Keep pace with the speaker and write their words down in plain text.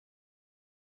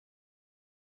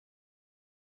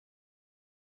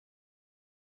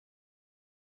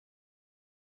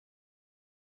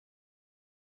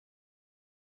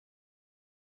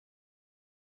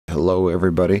Hello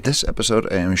everybody. This episode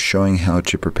I am showing how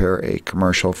to prepare a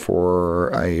commercial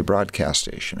for a broadcast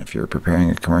station. If you're preparing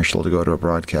a commercial to go to a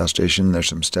broadcast station, there's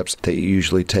some steps that you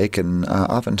usually take, and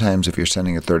oftentimes if you're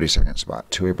sending a 30-second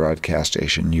spot to a broadcast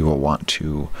station, you will want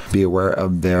to be aware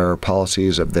of their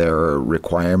policies, of their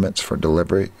requirements for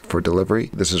delivery.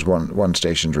 This is one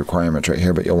station's requirements right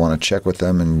here, but you'll want to check with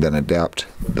them and then adapt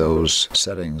those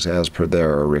settings as per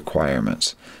their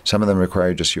requirements. Some of them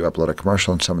require just you upload a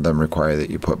commercial, and some of them require that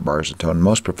you put bars and tone.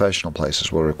 Most professional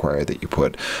places will require that you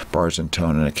put bars and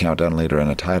tone and a countdown leader and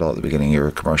a title at the beginning of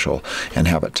your commercial and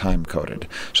have it time coded.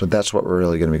 So that's what we're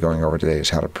really going to be going over today,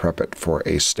 is how to prep it for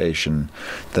a station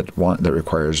that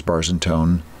requires bars and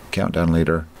tone, countdown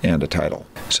leader, and a title.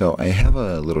 So I have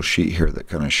a little sheet here that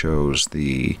kind of shows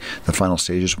the final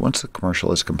stages. Once the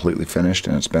commercial is completely finished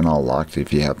and it's been all locked,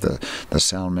 if you have the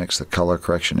sound mix, the color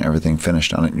correction, everything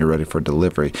finished on it, and you're ready for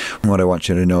delivery, what I want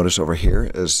you to notice over here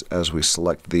is as we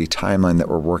select the timeline that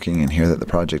we're working in here, that the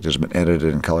project has been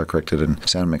edited and color corrected and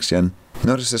sound mixed in.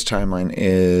 Notice this timeline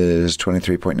is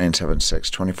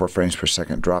 23.976, 24 frames per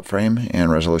second drop frame,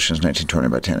 and resolution is 1920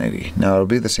 by 1080. Now it'll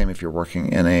be the same if you're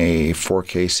working in a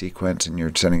 4K sequence and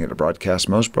you're sending it to broadcast.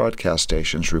 Most broadcast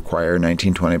stations require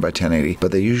 1920 by 1080,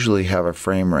 but they usually have a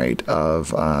frame rate of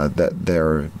that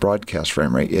their broadcast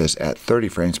frame rate is at 30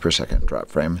 frames per second drop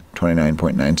frame,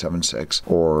 29.976,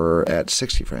 or at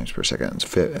 60 frames per second,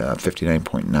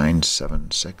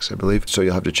 59.976, I believe. So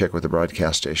you'll have to check with the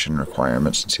broadcast station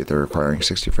requirements and see if they're requiring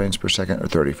 60 frames per second or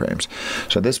 30 frames.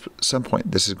 So at some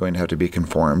point this is going to have to be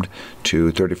conformed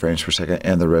to 30 frames per second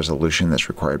and the resolution that's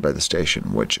required by the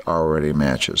station, which already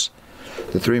matches.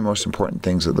 The three most important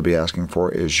things that they'll be asking for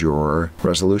is your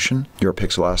resolution, your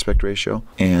pixel aspect ratio,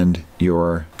 and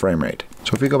your frame rate.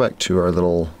 So if we go back to our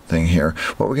little thing here,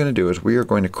 what we're going to do is we are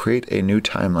going to create a new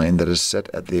timeline that is set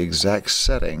at the exact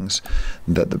settings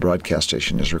that the broadcast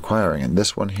station is requiring. And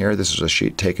this one here, this is a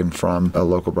sheet taken from a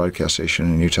local broadcast station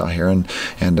in Utah here, and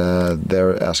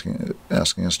they're asking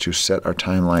us to set our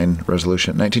timeline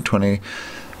resolution at 1920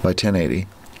 by 1080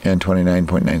 and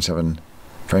 29.97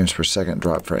 frames per second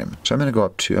drop frame. So I'm going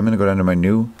to go down to my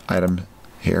new item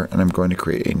here, and I'm going to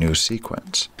create a new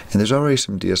sequence. And there's already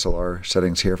some DSLR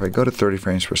settings here. If I go to 30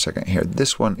 frames per second here,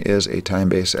 this one is a time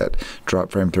base at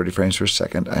drop frame 30 frames per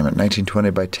second. I'm at 1920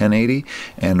 by 1080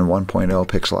 and 1.0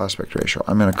 pixel aspect ratio.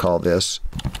 I'm going to call this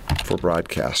for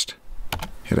broadcast.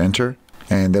 Hit enter,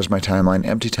 and there's my timeline,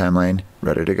 empty timeline,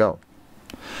 ready to go.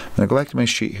 I'm going to go back to my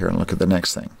sheet here and look at the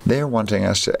next thing. They're wanting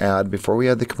us to add, before we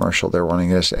add the commercial, they're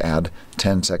wanting us to add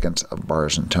 10 seconds of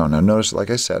bars and tone. Now notice, like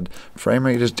I said, frame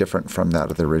rate is different from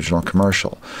that of the original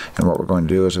commercial. And what we're going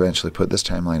to do is eventually put this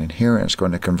timeline in here, and it's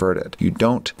going to convert it. You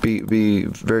don't, be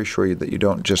very sure that you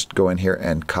don't just go in here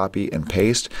and copy and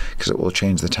paste, because it will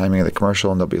change the timing of the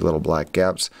commercial and there'll be little black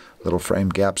gaps, little frame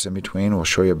gaps in between. We'll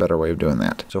show you a better way of doing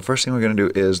that. So first thing we're going to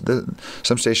do is,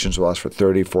 some stations will ask for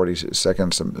 30, 40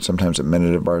 seconds, sometimes a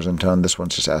minute of bars and tone. This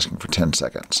one's just asking for 10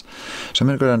 seconds. So I'm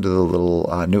going to go down to the little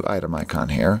new item icon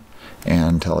here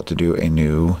and tell it to do a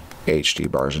new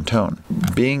HD bars and tone.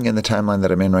 Being in the timeline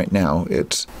that I'm in right now,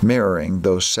 it's mirroring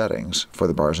those settings for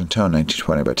the bars and tone,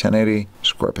 1920 by 1080,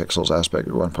 square pixels aspect,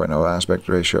 1.0 aspect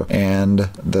ratio,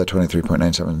 and the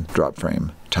 23.97 drop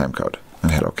frame time code.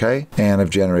 And hit OK, and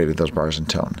I've generated those bars and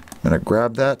tone. I'm going to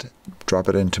grab that, drop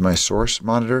it into my source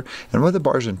monitor, and what the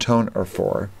bars and tone are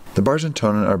for, the bars and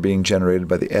tone are being generated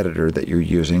by the editor that you're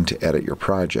using to edit your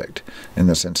project. In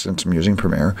this instance, I'm using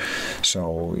Premiere,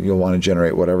 so you'll want to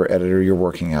generate whatever editor you're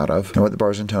working out of. And what the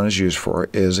bars and tone is used for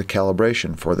is a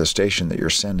calibration for the station that you're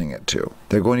sending it to.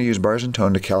 They're going to use bars and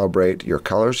tone to calibrate your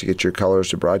colors, to get your colors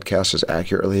to broadcast as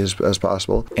accurately as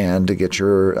possible, and to get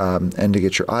your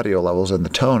audio levels. And the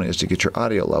tone is to get your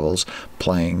audio levels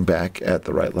playing back at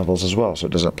the right levels as well, so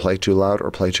it doesn't play too loud or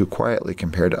play too quietly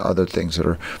compared to other things that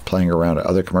are playing around at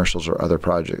other commercials or other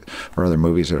projects or other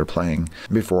movies that are playing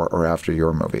before or after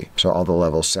your movie. So all the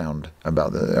levels sound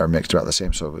are mixed about the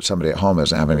same, so somebody at home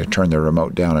isn't having to turn their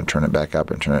remote down and turn it back up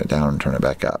and turn it down and turn it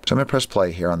back up. So I'm going to press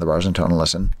play here on the bars and tone and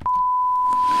listen.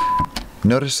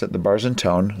 Notice that the bars and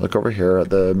tone, look over here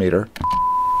at the meter,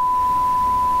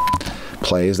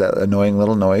 plays, that annoying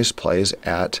little noise plays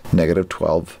at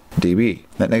 -12 dB.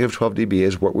 That -12 dB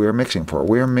is what we are mixing for.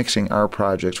 We are mixing our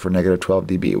project for -12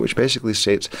 dB, which basically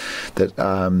states that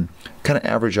kind of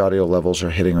average audio levels are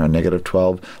hitting around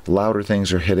 -12. Louder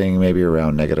things are hitting maybe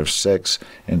around -6,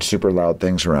 and super loud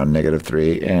things around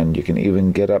 -3. And you can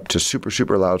even get up to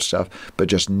super loud stuff, but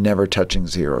just never touching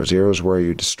 0. 0 is where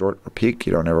you distort or peak.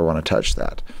 You don't ever want to touch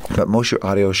that. But most of your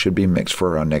audio should be mixed for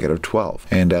around -12.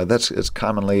 And it's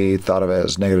commonly thought of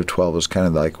as -12 is kind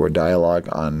of like where dialogue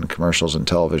on commercials and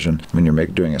television, when you're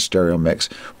doing a stereo mix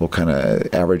will kind of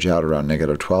average out around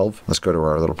 -12. Let's go to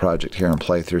our little project here and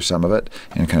play through some of it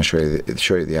and kind of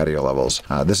show you the audio levels.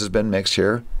 This has been mixed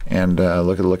here, and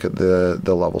look at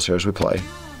the levels here as we play.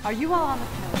 Are you all on the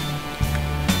pill?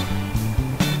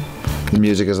 The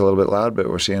music is a little bit loud, but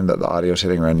we're seeing that the audio is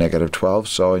hitting around -12,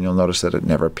 so, and you'll notice that it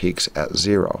never peaks at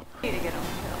 0.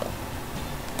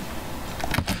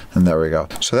 And there we go.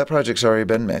 So that project's already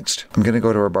been mixed. I'm going to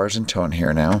go to our bars and tone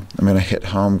here now. I'm going to hit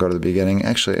home, go to the beginning.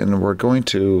 Actually, and I'm going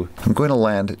to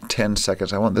land 10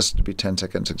 seconds. I want this to be 10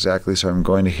 seconds exactly, so I'm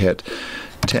going to hit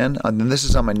 10. And this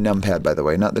is on my numpad, by the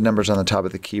way, not the numbers on the top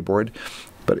of the keyboard.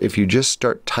 But if you just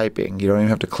start typing, you don't even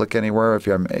have to click anywhere. If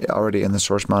you're already in the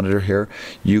source monitor here,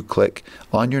 you click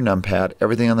on your numpad,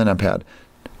 everything on the numpad,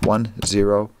 1,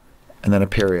 0, and then a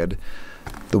period.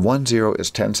 The 1, 0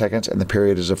 is 10 seconds, and the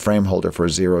period is a frame holder for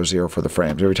 0, 0 for the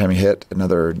frames. Every time you hit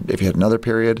another, if you hit another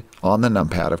period on the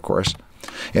numpad, of course,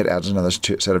 it adds another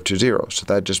set of 2 zeros. So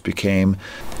that just became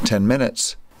 10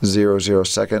 minutes, 0, 0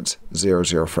 seconds, 0,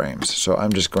 0 frames. So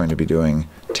I'm just going to be doing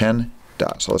 10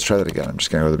 dot. So let's try that again. I'm just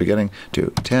going to go to the beginning,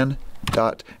 do 10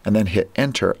 dot, and then hit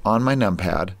enter on my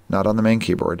numpad, not on the main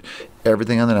keyboard.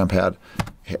 Everything on the numpad,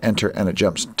 hit enter, and it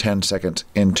jumps 10 seconds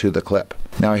into the clip.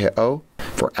 Now I hit O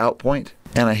for out point,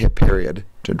 and I hit period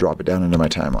to drop it down into my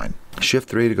timeline. Shift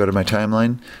 3 to go to my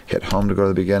timeline, hit home to go to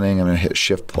the beginning. I'm going to hit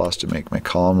Shift plus to make my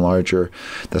column larger,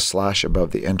 the slash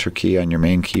above the enter key on your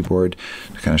main keyboard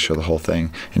to kind of show the whole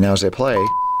thing. And now as I play,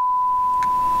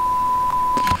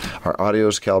 our audio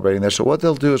is calibrating there. So what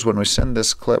they'll do is when we send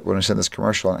this clip, when we send this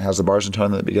commercial, and it has the bars and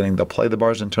tone at the beginning, they'll play the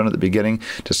bars and tone at the beginning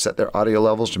to set their audio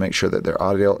levels to make sure that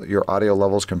your audio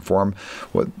levels conform,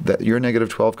 that your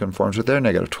 -12 conforms with their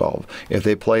 -12. If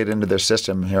they play it into their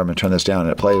system, here I'm going to turn this down,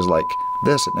 and it plays like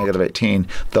this at -18,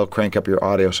 they'll crank up your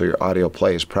audio so your audio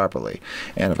plays properly.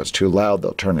 And if it's too loud,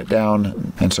 they'll turn it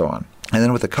down, and so on. And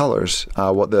then with the colors,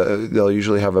 they'll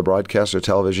usually have a broadcast or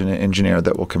television engineer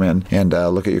that will come in and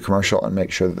look at your commercial and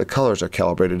make sure that the colors are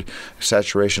calibrated.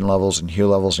 Saturation levels and hue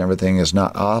levels and everything is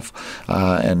not off,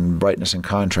 and brightness and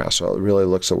contrast. So it really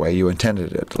looks the way you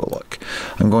intended it to look.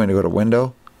 I'm going to go to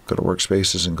Window, go to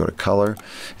Workspaces, and go to Color.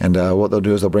 And what they'll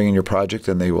do is they'll bring in your project,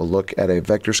 and they will look at a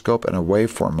vector scope and a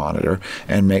waveform monitor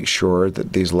and make sure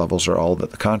that these levels are all the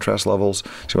contrast levels.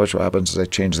 So what happens is I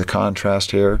change the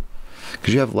contrast here,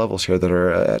 because you have levels here that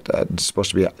are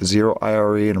supposed to be at 0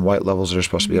 IRE and white levels that are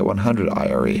supposed to be at 100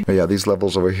 IRE. But yeah, these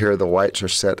levels over here, the whites are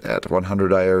set at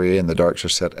 100 IRE and the darks are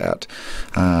set at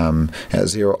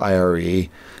 0 IRE.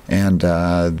 And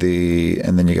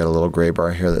then you got a little gray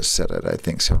bar here that's set at, I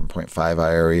think, 7.5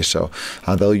 IRE. So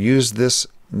they'll use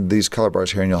these color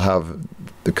bars here, and you'll have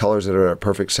the colors that are at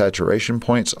perfect saturation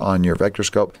points on your vector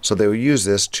scope. So they will use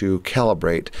this to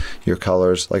calibrate your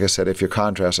colors. Like I said, if your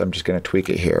contrast, I'm just going to tweak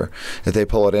it here. If they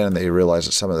pull it in and they realize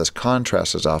that some of this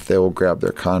contrast is off, they will grab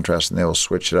their contrast and they will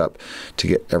switch it up to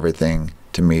get everything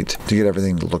to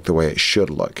look the way it should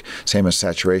look. Same as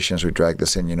saturation. As we drag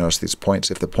this in, you notice these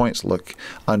points. If the points look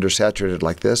undersaturated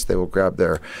like this, they will grab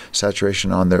their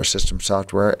saturation on their system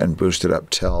software and boost it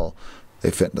up till they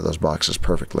fit into those boxes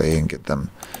perfectly and get them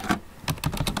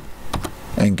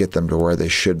to where they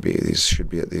should be. These should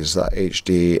be at these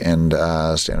HD and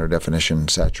standard definition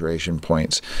saturation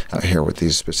points here with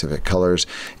these specific colors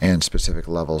and specific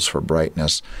levels for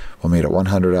brightness. We'll meet at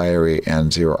 100 IRE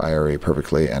and 0 IRE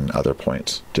perfectly, and other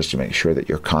points, just to make sure that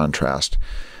your contrast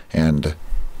and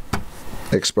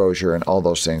exposure and all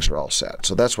those things are all set.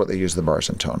 So that's what they use the bars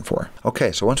and tone for.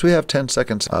 Okay, so once we have 10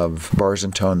 seconds of bars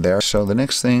and tone there, so the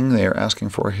next thing they are asking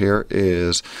for here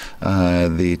is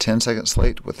the 10-second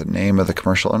slate with the name of the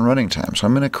commercial and running time. So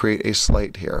I'm going to create a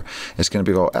slate here. It's going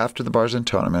to go after the bars and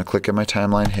tone. I'm going to click in my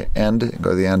timeline, hit end, and go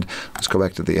to the end. Let's go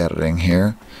back to the editing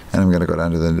here, and I'm going to go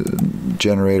down to the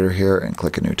generator here and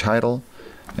click a new title,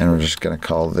 and we're just going to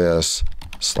call this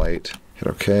slate. Hit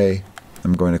OK.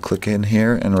 I'm going to click in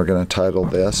here, and we're going to title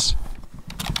this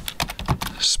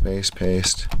Space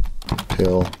Paste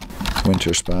Pill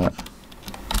Winter Spot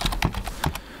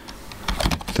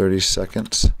 30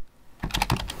 seconds.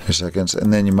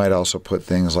 And then you might also put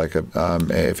things like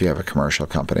if you have a commercial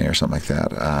company or something like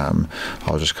that.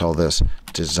 I'll just call this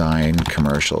Design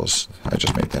Commercials. I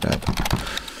just made that up.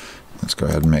 Let's go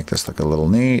ahead and make this look a little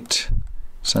neat.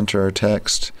 Center our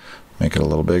text. Make it a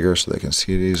little bigger so they can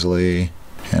see it easily.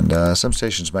 And some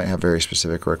stations might have very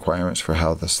specific requirements for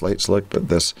how the slates look, but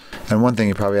and one thing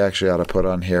you probably actually ought to put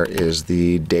on here is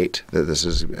the date that this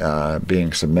is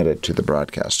being submitted to the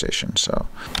broadcast station. So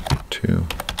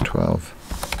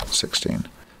 2/12/16.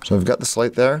 So we've got the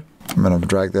slate there. I'm going to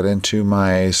drag that into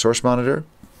my source monitor,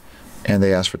 and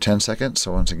they ask for 10 seconds.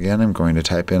 So once again, I'm going to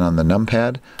type in on the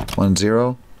numpad 10,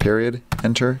 period,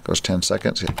 enter, goes 10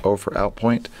 seconds, hit O for out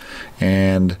point,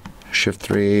 and Shift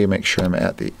 3, make sure I'm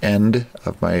at the end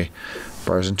of my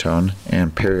bars and tone,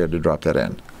 and period to drop that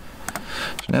in.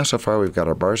 So now so far we've got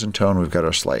our bars and tone, we've got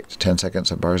our slight. 10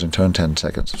 seconds of bars and tone, 10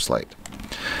 seconds of slight.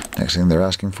 Next thing they're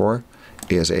asking for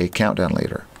is a countdown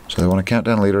leader. So they want a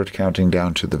countdown leader counting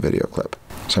down to the video clip.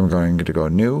 So I'm going to go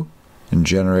new and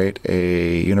generate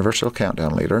a universal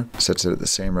countdown leader. Sets it at the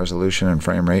same resolution and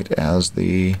frame rate as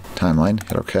the timeline.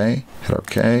 Hit OK, hit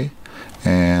OK,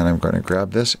 and I'm going to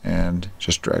grab this and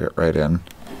just drag it right in.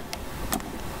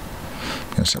 I'm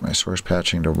going to set my source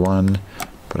patching to 1,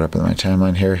 put it up in my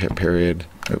timeline here, hit period.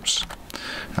 Oops,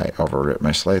 I overwrit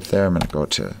my slate there. I'm going to go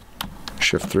to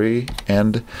Shift 3,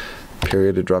 end,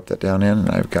 period to drop that down in, and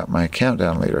I've got my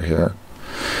countdown leader here.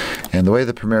 And the way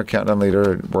the Premiere Countdown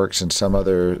Leader works in some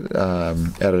other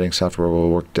editing software will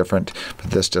work different,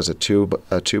 but this does a two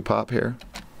pop here.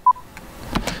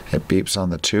 It beeps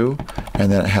on the 2,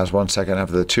 and then it has 1 second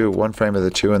after the 2, 1 frame of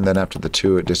the 2, and then after the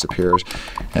 2 it disappears.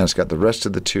 And it's got the rest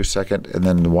of the 2 second, and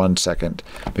then 1 second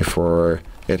before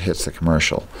it hits the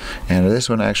commercial. And this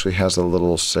one actually has a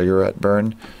little cigarette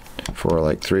burn for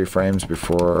like 3 frames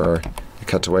before it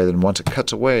cuts away. Then once it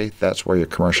cuts away, that's where your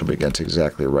commercial begins,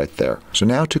 exactly right there. So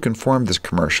now to conform this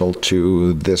commercial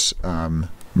to this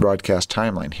broadcast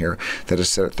timeline here that is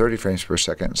set at 30 frames per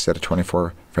second instead of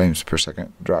 24 frames per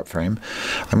second drop frame,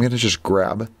 I'm going to just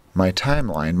grab my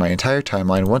timeline, my entire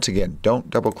timeline. Once again, don't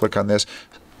double click on this.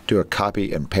 Do a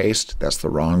copy and paste. That's the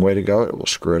wrong way to go. It will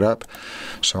screw it up.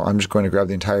 So I'm just going to grab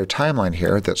the entire timeline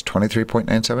here. That's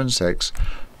 23.976.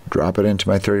 Drop it into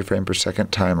my 30 frame per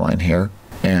second timeline here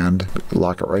and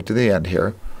lock it right to the end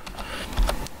here.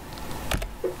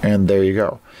 And there you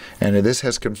go. And this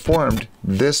has conformed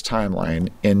this timeline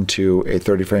into a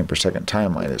 30 frame per second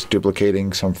timeline. It's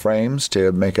duplicating some frames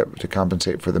to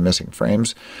compensate for the missing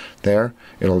frames there.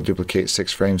 It'll duplicate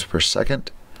 6 frames per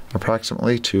second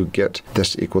approximately to get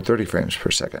this to equal 30 frames per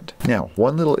second. Now,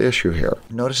 one little issue here.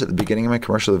 Notice at the beginning of my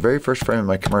commercial, the very first frame of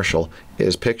my commercial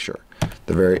is picture.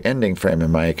 The very ending frame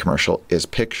in my commercial is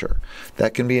picture.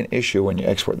 That can be an issue when you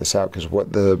export this out, because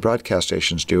what the broadcast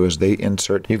stations do is they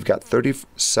insert, you've got 30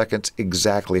 seconds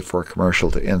exactly for a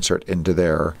commercial to insert into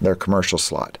their commercial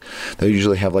slot. They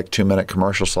usually have like 2-minute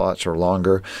commercial slots or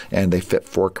longer, and they fit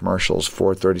 4 commercials,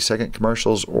 4 30-second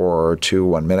commercials or 2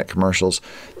 1-minute commercials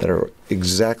that are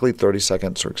exactly 30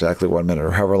 seconds or exactly 1 minute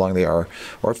or however long they are,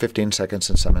 or 15 seconds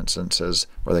in some instances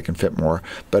where they can fit more.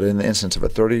 But in the instance of a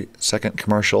 30-second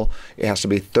commercial, it has to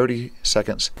be 30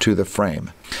 seconds to the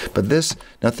frame. But this,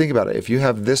 now think about it, if you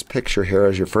have this picture here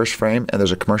as your first frame and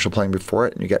there's a commercial playing before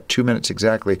it and you got 2 minutes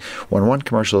exactly, when one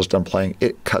commercial is done playing,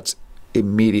 it cuts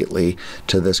immediately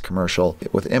to this commercial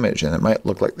with image, and it might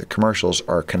look like the commercials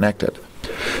are connected.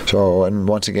 So, and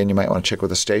once again, you might want to check with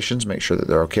the stations, make sure that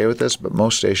they're okay with this, but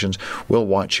most stations will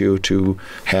want you to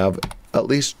have at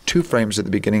least 2 frames at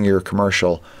the beginning of your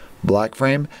commercial black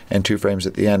frame and 2 frames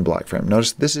at the end black frame.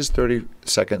 Notice this is 30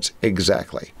 seconds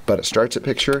exactly, but it starts at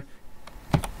picture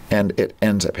and it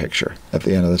ends at picture at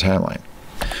the end of the timeline.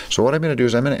 So what I'm going to do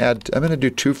is I'm going to do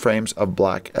 2 frames of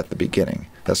black at the beginning.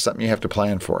 That's something you have to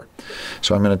plan for.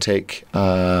 So I'm going to take,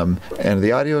 and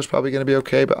the audio is probably going to be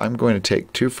okay, but I'm going to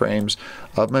take 2 frames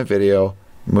of my video,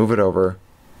 move it over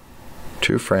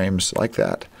 2 frames like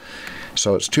that.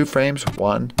 So it's 2 frames,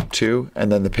 1, 2,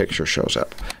 and then the picture shows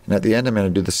up. And at the end, I'm going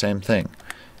to do the same thing.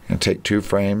 I'm going to take 2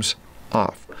 frames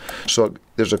off. So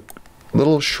there's a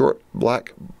little short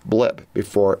black blip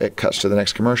before it cuts to the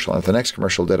next commercial. And if the next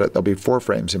commercial did it, there'll be 4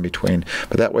 frames in between.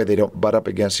 But that way they don't butt up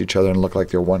against each other and look like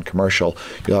they're one commercial.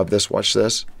 You'll have this, watch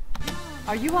this.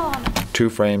 Are you on? 2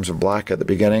 frames of black at the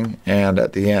beginning and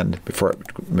at the end before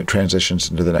it transitions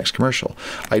into the next commercial.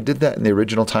 I did that in the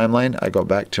original timeline. I go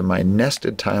back to my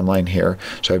nested timeline here.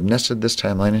 So I've nested this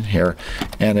timeline in here,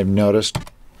 and I've noticed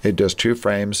it does 2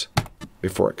 frames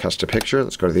before it cuts to picture.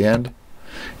 Let's go to the end,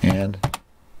 and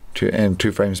 2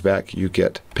 frames back you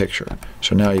get picture.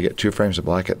 So now you get 2 frames of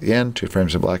black at the end, 2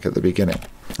 frames of black at the beginning.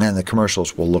 And the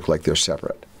commercials will look like they're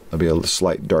separate. There'll be a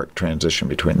slight dark transition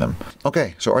between them.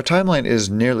 Okay, so our timeline is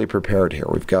nearly prepared here.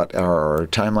 We've got our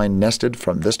timeline nested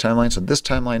from this timeline. So this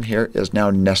timeline here is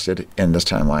now nested in this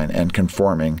timeline and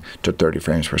conforming to 30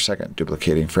 frames per second,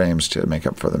 duplicating frames to make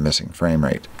up for the missing frame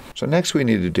rate. So next we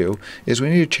need to do is we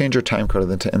need to change our time code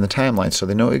in the timeline so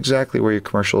they know exactly where your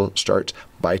commercial starts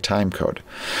by time code.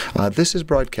 This is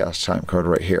broadcast time code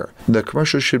right here. The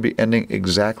commercial should be ending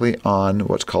exactly on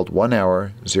what's called 1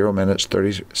 hour, 0 minutes,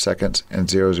 30 seconds, and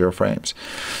 00 frames.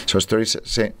 So it's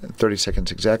 30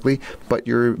 seconds exactly, but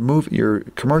your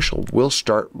commercial will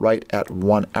start right at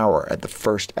 1 hour, at the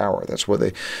first hour. That's what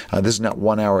this is not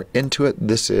 1 hour into it.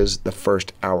 This is the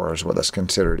first hour is what that's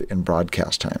considered in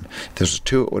broadcast time. If this was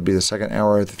 2, it would be the second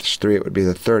hour. If there's 3, it would be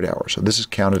the third hour. So this is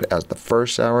counted as the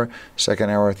first hour, second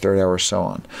hour, third hour, so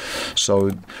on.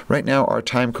 So right now our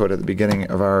time code at the beginning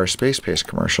of our Space Pace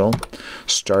commercial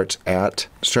starts at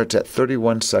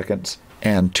 31 seconds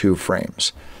and 2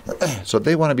 frames. So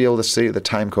they want to be able to see the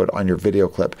time code on your video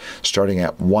clip starting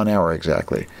at 1 hour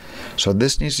exactly. So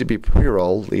this needs to be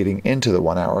pre-roll leading into the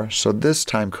 1 hour. So this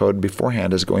time code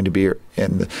beforehand is going to be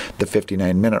in the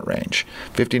 59-minute range.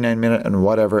 59-minute and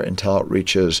whatever until it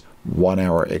reaches 1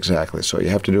 hour exactly. So you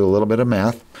have to do a little bit of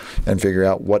math and figure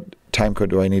out what time code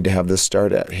do I need to have this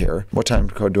start at here? What time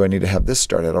code do I need to have this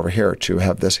start at over here to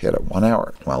have this hit at 1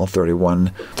 hour? Well,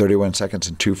 31 seconds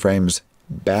and 2 frames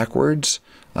backwards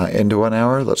into 1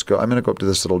 hour. Let's go. I'm going to go up to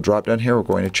this little drop down here. We're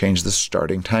going to change the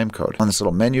starting time code. On this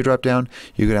little menu drop down,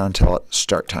 you go down and tell it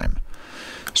start time.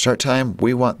 Start time,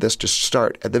 we want this to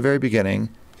start at the very beginning.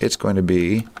 It's going to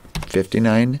be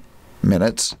 59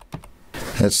 minutes.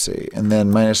 Let's see. And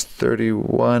then minus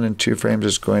 31 and 2 frames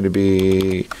is going to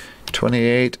be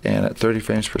 28, and at 30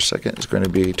 frames per second is going to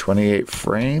be 28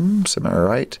 frames. Am I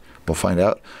right? We'll find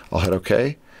out. I'll hit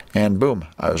OK, and boom,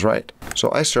 I was right.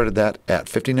 So I started that at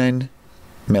 59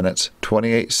 minutes,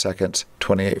 28 seconds,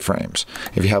 28 frames.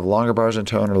 If you have longer bars in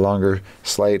tone or longer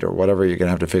slate or whatever, you're going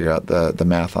to have to figure out the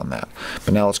math on that.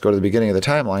 But now let's go to the beginning of the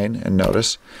timeline and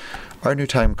notice our new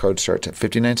time code starts at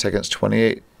 59 seconds,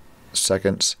 28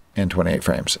 seconds, and 28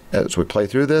 frames. As we play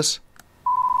through this,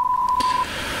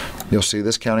 you'll see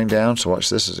this counting down. So watch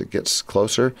this as it gets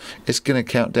closer. It's going to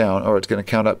count down, or it's going to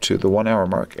count up to the 1 hour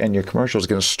mark, and your commercial is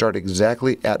going to start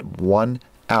exactly at 1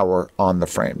 hour on the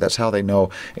frame. That's how they know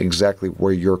exactly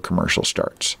where your commercial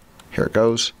starts. Here it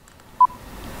goes.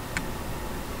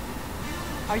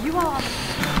 Are you on?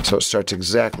 So it starts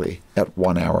exactly at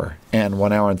 1 hour, and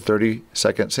 1 hour and 30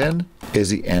 seconds in is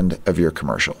the end of your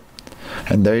commercial.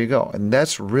 And there you go. And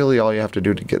that's really all you have to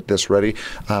do to get this ready.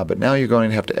 But now you're going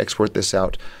to have to export this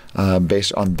out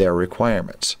based on their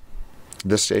requirements.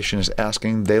 This station is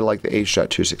asking, they like the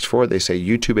H.264. They say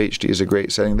YouTube HD is a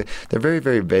great setting. They're very,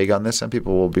 very vague on this. Some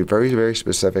people will be very, very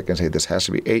specific and say this has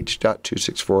to be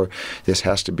H.264. This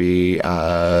has to be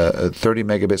 30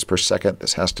 megabits per second.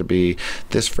 This has to be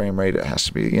this frame rate. It has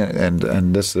to be, you know,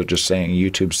 and this they're just saying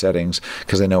YouTube settings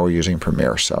because they know we're using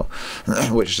Premiere, so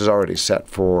which is already set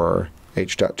for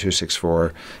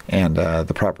H.264 and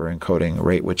the proper encoding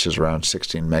rate, which is around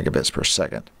 16 megabits per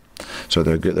second. So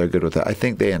they're good with that. I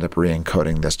think they end up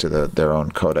re-encoding this to their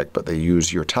own codec, but they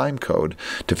use your time code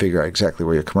to figure out exactly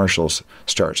where your commercials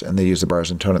starts, and they use the bars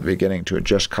and tone at the beginning to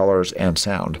adjust colors and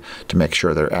sound to make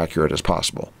sure they're accurate as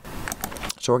possible.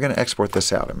 So we're going to export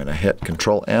this out. I'm going to hit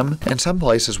Control M, and some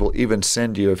places will even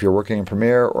send you, if you're working in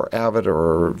Premiere or Avid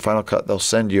or Final Cut, they'll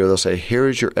say,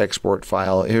 here's your export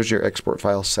file, here's your export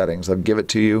file settings. They'll give it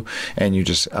to you, and you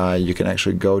just you can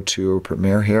actually go to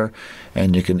Premiere here,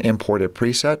 and you can import a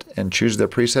preset and choose their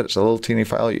preset. It's a little teeny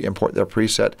file. You import their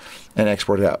preset and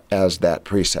export it out as that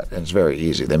preset, and it's very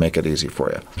easy. They make it easy for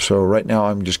you. So right now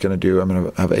I'm going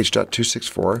to have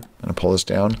H.264. I'm going to pull this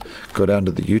down, go down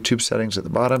to the YouTube settings at the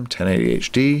bottom,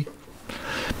 1080 HD,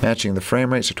 matching the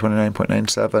frame rates of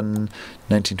 29.97,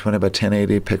 1920 by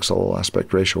 1080, pixel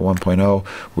aspect ratio 1.0.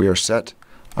 We are set.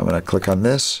 I'm going to click on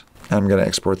this, and I'm going to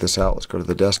export this out. Let's go to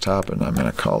the desktop, and I'm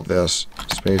going to call this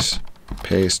Space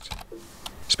Pace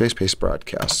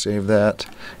Broadcast. Save that,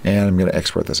 and I'm going to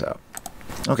export this out.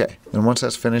 Okay, and once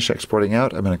that's finished exporting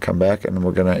out, I'm going to come back and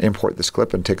we're going to import this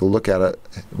clip and take a look at it,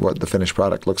 what the finished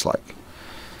product looks like.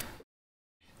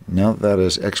 Now that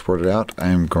is exported out,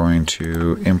 I'm going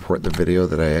to import the video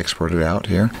that I exported out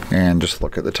here and just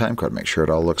look at the time code, make sure it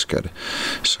all looks good.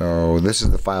 So this is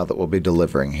the file that we'll be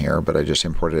delivering here, but I just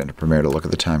imported it into Premiere to look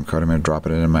at the time code. I'm going to drop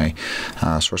it in my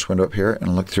source window up here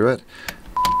and look through it.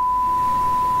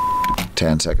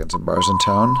 10 seconds of bars and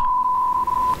tone.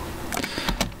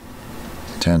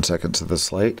 10 seconds of the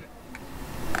slate.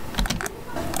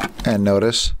 And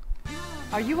notice,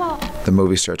 are you all? The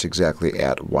movie starts exactly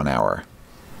at 1 hour.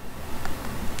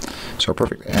 So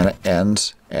perfect. And it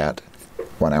ends at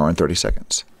 1 hour and 30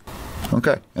 seconds.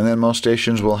 Okay. And then most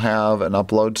stations will have an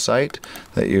upload site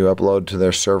that you upload to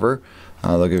their server.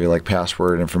 They'll give you like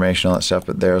password information, all that stuff,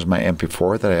 but there's my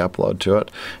MP4 that I upload to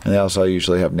it. And they also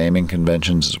usually have naming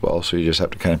conventions as well, so you just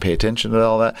have to kind of pay attention to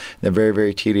all that. They're very,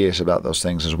 very tedious about those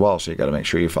things as well, so you got to make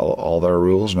sure you follow all their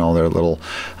rules and all their little,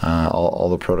 all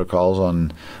the protocols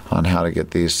on how to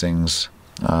get these things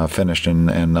finished and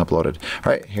uploaded.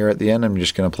 All right, here at the end, I'm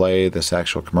just going to play this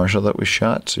actual commercial that we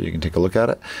shot so you can take a look at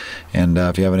it. And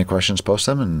if you have any questions, post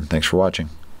them, and thanks for watching.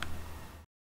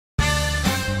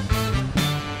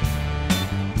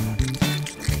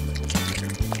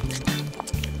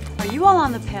 Are you all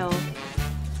on the pill?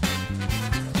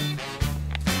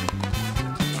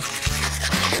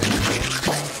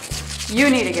 You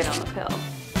need to get on the pill.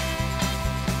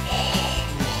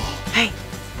 Hey,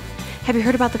 have you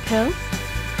heard about the pill?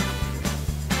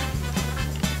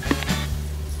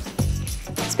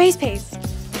 Space Paste.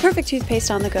 Perfect toothpaste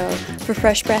on the go. For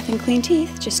fresh breath and clean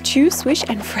teeth, just chew, swish,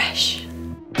 and fresh.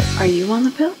 Are you on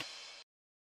the pill?